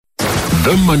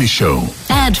The Money Show.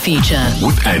 Ad feature.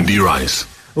 With Andy Rice.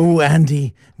 Oh,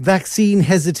 Andy, vaccine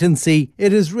hesitancy.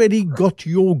 It has really got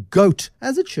your goat,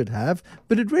 as it should have,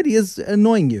 but it really is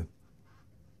annoying you.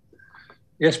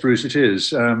 Yes, Bruce, it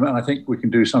is. And I think we can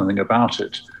do something about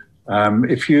it.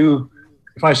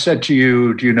 If I said to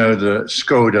you, do you know the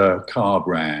Skoda car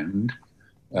brand?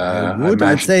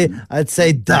 I'd say duh. I'd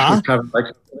say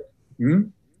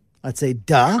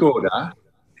duh. Skoda.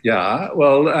 Yeah.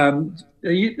 Well,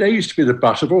 they used to be the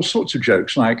butt of all sorts of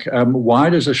jokes, like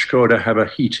why does a Skoda have a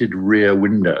heated rear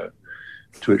window?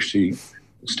 To which the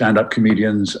stand-up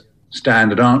comedian's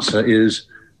standard answer is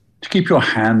to keep your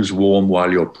hands warm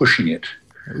while you're pushing it.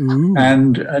 Ooh.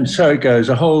 And so it goes,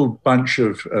 a whole bunch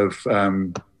of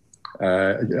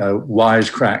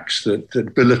wisecracks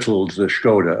that belittled the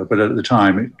Skoda, but at the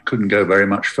time it couldn't go very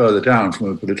much further down from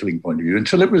a belittling point of view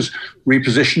until it was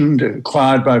repositioned,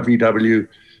 acquired by VW,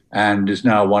 and is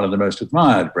now one of the most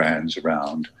admired brands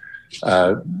around.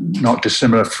 Not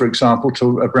dissimilar, for example,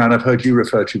 to a brand I've heard you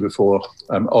refer to before,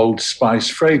 Old Spice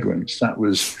fragrance. That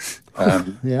was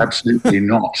absolutely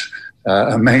not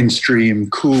a mainstream,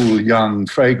 cool, young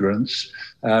fragrance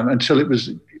until it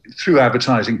was, through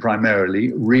advertising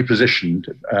primarily,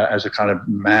 repositioned as a kind of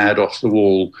mad,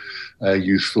 off-the-wall,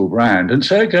 youthful brand. And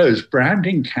so it goes.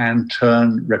 Branding can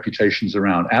turn reputations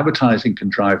around. Advertising can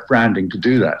drive branding to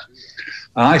do that.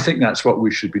 I think that's what we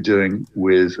should be doing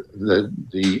with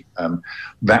the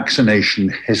vaccination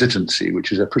hesitancy,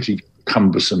 which is a pretty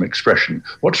cumbersome expression.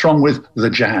 What's wrong with the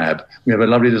jab? We have a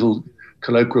lovely little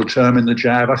colloquial term in the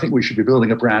jab. I think we should be building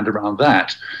a brand around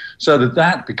that so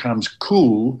that becomes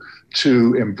cool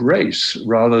to embrace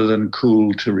rather than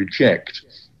cool to reject,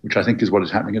 which I think is what is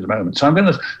happening at the moment. So I'm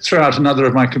going to throw out another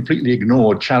of my completely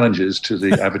ignored challenges to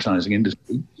the advertising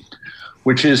industry,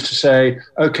 which is to say,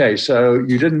 okay, so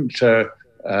you didn't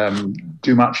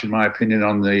do much, in my opinion,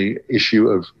 on the issue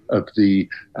of the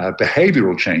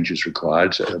behavioral changes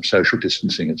required, of social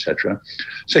distancing, etc.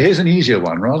 So here's an easier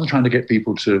one. Rather than trying to get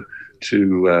people to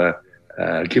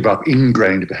give up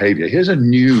ingrained behavior, here's a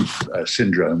new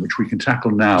syndrome which we can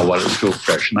tackle now while it's still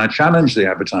fresh. And I challenge the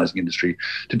advertising industry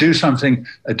to do something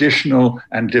additional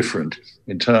and different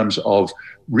in terms of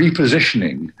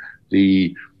repositioning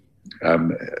the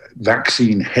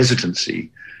vaccine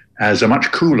hesitancy as a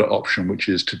much cooler option, which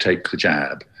is to take the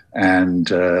jab.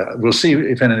 And we'll see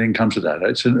if anything comes of that.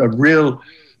 It's a real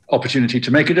opportunity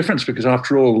to make a difference because,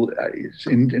 after all,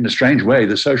 in a strange way,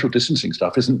 the social distancing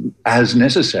stuff isn't as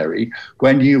necessary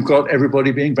when you've got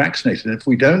everybody being vaccinated. And if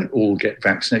we don't all get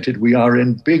vaccinated, we are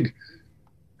in big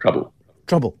trouble.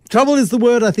 Trouble is the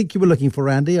word I think you were looking for,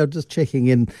 Andy. I'm just checking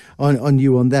in on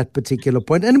you on that particular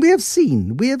point. And we have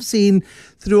seen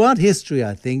throughout history,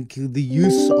 I think, the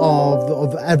use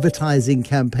of advertising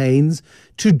campaigns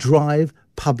to drive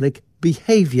public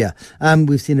behavior.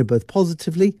 We've seen it both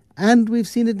positively and we've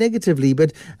seen it negatively.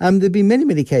 But there have been many,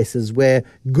 many cases where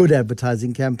good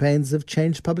advertising campaigns have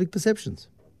changed public perceptions.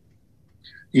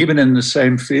 Even in the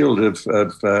same field of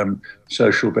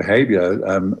social behavior,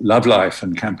 Love Life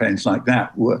and campaigns like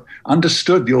that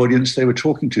understood the audience they were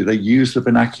talking to. They used the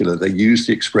vernacular, they used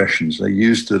the expressions, they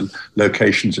used the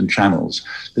locations and channels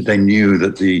that they knew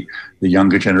that the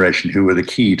younger generation, who were the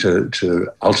key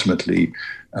to ultimately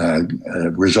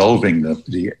resolving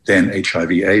the then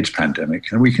HIV/AIDS pandemic.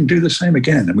 And we can do the same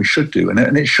again, and we should do. And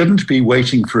it shouldn't be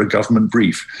waiting for a government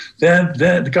brief.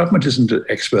 The government isn't an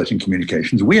expert in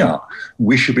communications. We are.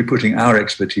 We should be putting our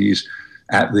expertise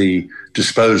at the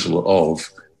disposal of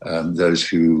those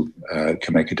who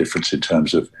can make a difference in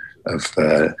terms of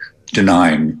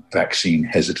denying vaccine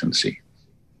hesitancy.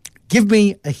 Give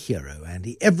me a hero,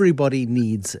 Andy. Everybody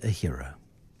needs a hero.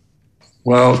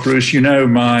 Well, Bruce, you know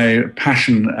my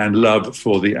passion and love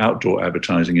for the outdoor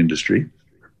advertising industry.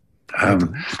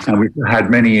 And we've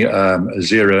had many a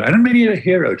zero and many a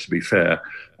hero, to be fair,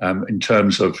 in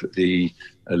terms of the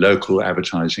local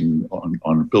advertising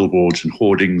on billboards and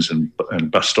hoardings and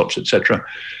bus stops, etc.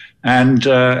 And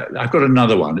I've got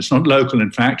another one. It's not local, in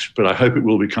fact, but I hope it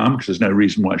will become, because there's no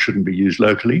reason why it shouldn't be used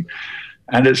locally.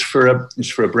 And it's for a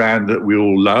brand that we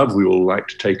all love. We all like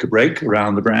to take a break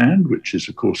around the brand, which is,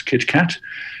 of course, Kit Kat.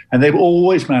 And they've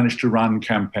always managed to run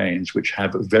campaigns which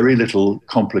have very little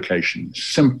complications.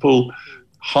 Simple,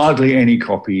 hardly any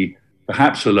copy,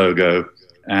 perhaps a logo.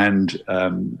 And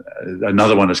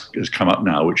another one has come up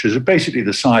now, which is basically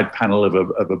the side panel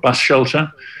of a bus shelter,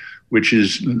 which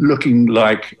is looking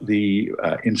like the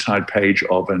inside page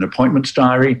of an appointments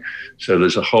diary. So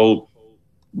there's a whole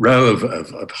row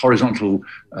of horizontal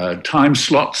time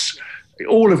slots,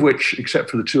 all of which, except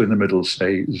for the two in the middle,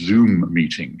 say Zoom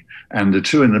meeting. And the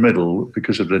two in the middle,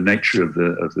 because of the nature of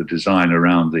the design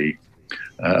around the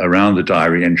around the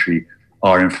diary entry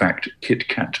are in fact Kit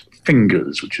Kat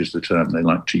fingers, which is the term they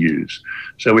like to use.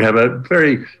 So we have a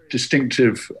very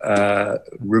distinctive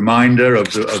reminder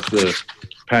of the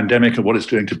pandemic and what it's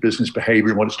doing to business behavior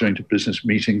and what it's doing to business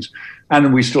meetings.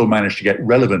 And we still managed to get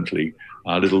relevantly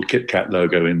our little Kit Kat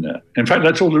logo in there. In fact,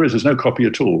 that's all there is. There's no copy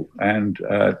at all. And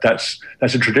that's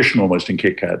a tradition almost in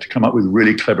Kit Kat, to come up with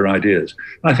really clever ideas.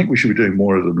 And I think we should be doing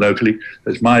more of them locally.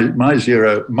 That's my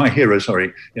hero,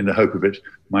 in the hope of it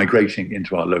migrating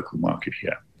into our local market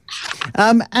here.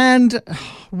 And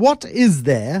what is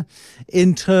there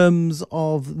in terms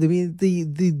of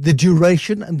the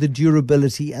duration and the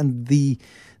durability and the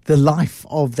life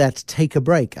of that take a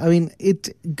break? I mean, it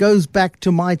goes back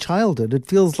to my childhood. It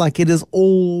feels like it has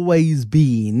always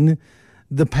been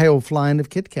the payoff line of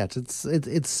Kit Kat.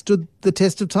 It's stood the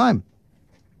test of time.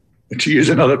 To use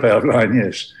another payoff line,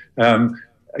 yes.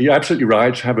 You're absolutely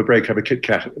right. Have a break, have a Kit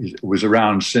Kat was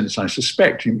around since, I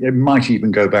suspect, it might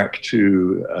even go back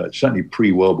to certainly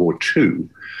pre-World War II.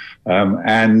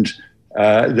 And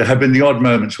there have been the odd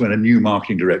moments when a new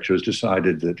marketing director has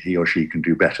decided that he or she can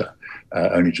do better,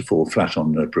 only to fall flat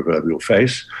on the proverbial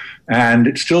face. And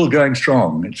it's still going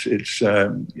strong.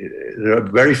 There are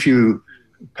very few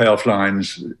payoff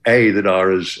lines, A, that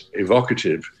are as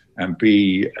evocative, and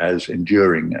B, as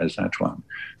enduring as that one.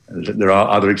 There are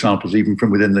other examples, even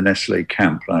from within the Nestlé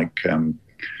camp, like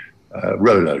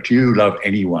Rolo. Do you love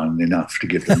anyone enough to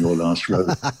give them your last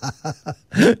Rolo?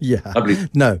 Yeah. Lovely.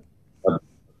 No.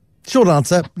 Short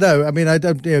answer, no. I mean, I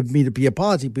don't mean to be a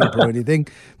party pooper or anything,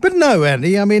 but no,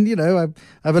 Andy. I mean, I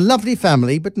have a lovely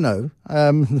family, but no.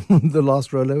 The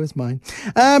last Rolo is mine.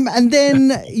 And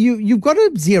then you've got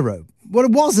a zero. Well,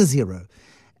 it was a zero.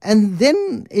 And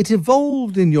then it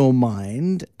evolved in your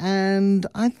mind, and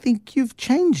I think you've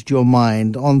changed your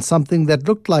mind on something that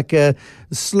looked like a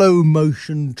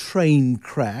slow-motion train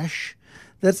crash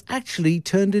that's actually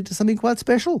turned into something quite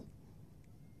special.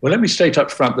 Well, let me state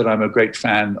up front that I'm a great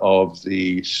fan of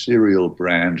the cereal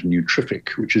brand Nutrific,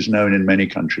 which is known in many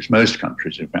countries, most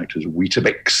countries, in fact, as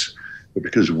Weetabix. But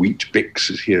because Weet-Bix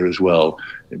is here as well,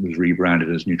 it was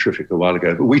rebranded as Nutrific a while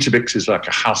ago. But Weetabix is like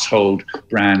a household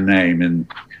brand name in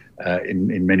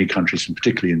many countries, and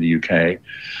particularly in the UK.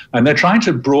 And they're trying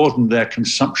to broaden their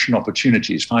consumption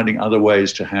opportunities, finding other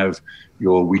ways to have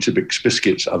your Weetabix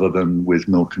biscuits other than with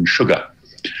milk and sugar.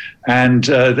 And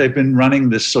they've been running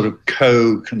this sort of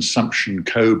co-consumption,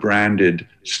 co-branded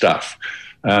stuff,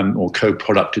 or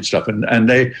co-producted stuff. And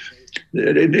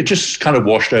it just kind of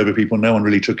washed over people. No one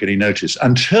really took any notice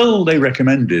until they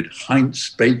recommended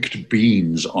Heinz baked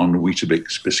beans on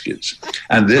Weetabix biscuits.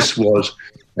 And this was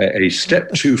a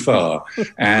step too far.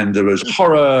 And there was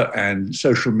horror, and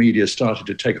social media started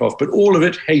to take off, but all of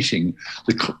it hating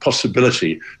the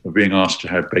possibility of being asked to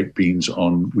have baked beans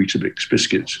on Weetabix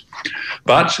biscuits.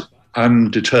 But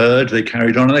undeterred, they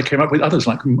carried on, and they came up with others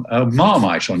like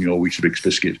Marmite on your Weetabix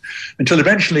biscuit, until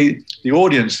eventually the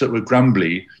audience that were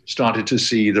grumbly started to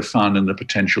see the fun and the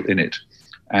potential in it.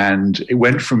 And it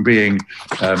went from being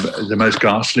the most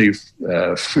ghastly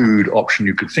food option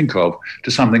you could think of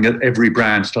to something that every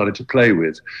brand started to play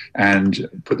with and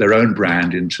put their own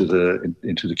brand into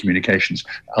the communications.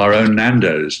 Our own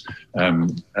Nando's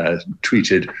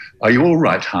tweeted, "Are you all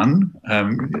right, hun?"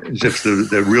 As if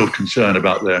they're real concern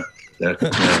about their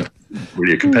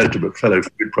really a competitor but fellow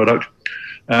food product.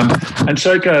 And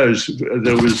so it goes.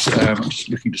 There was, I'm just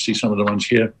looking to see some of the ones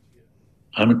here.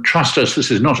 Trust us,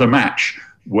 this is not a match.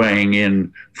 Weighing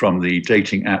in from the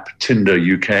dating app Tinder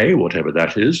UK, whatever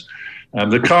that is.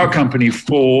 The car company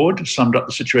Ford summed up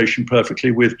the situation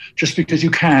perfectly with, just because you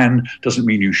can doesn't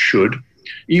mean you should.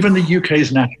 Even the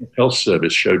UK's National Health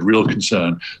Service showed real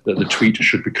concern that the tweet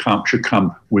should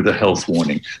come with a health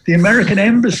warning. The American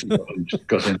Embassy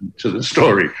got into the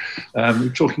story,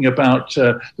 talking about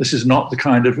this is not the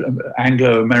kind of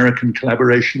Anglo-American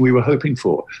collaboration we were hoping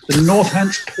for. The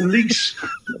Northants Police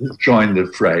joined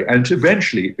the fray, and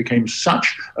eventually it became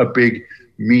such a big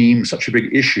meme, such a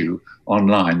big issue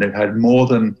online. They've had more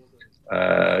than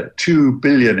 2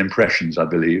 billion impressions, I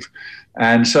believe.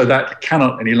 And so that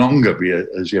cannot any longer be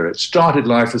a zero. It started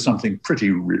life as something pretty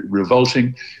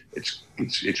revolting.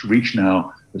 It's reached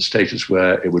now a status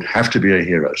where it would have to be a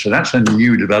hero. So that's a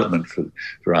new development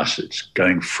for us. It's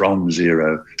going from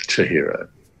zero to hero.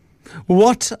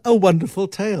 What a wonderful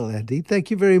tale, Andy.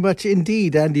 Thank you very much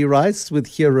indeed. Andy Rice with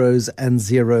Heroes and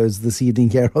Zeros this evening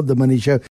here on The Money Show.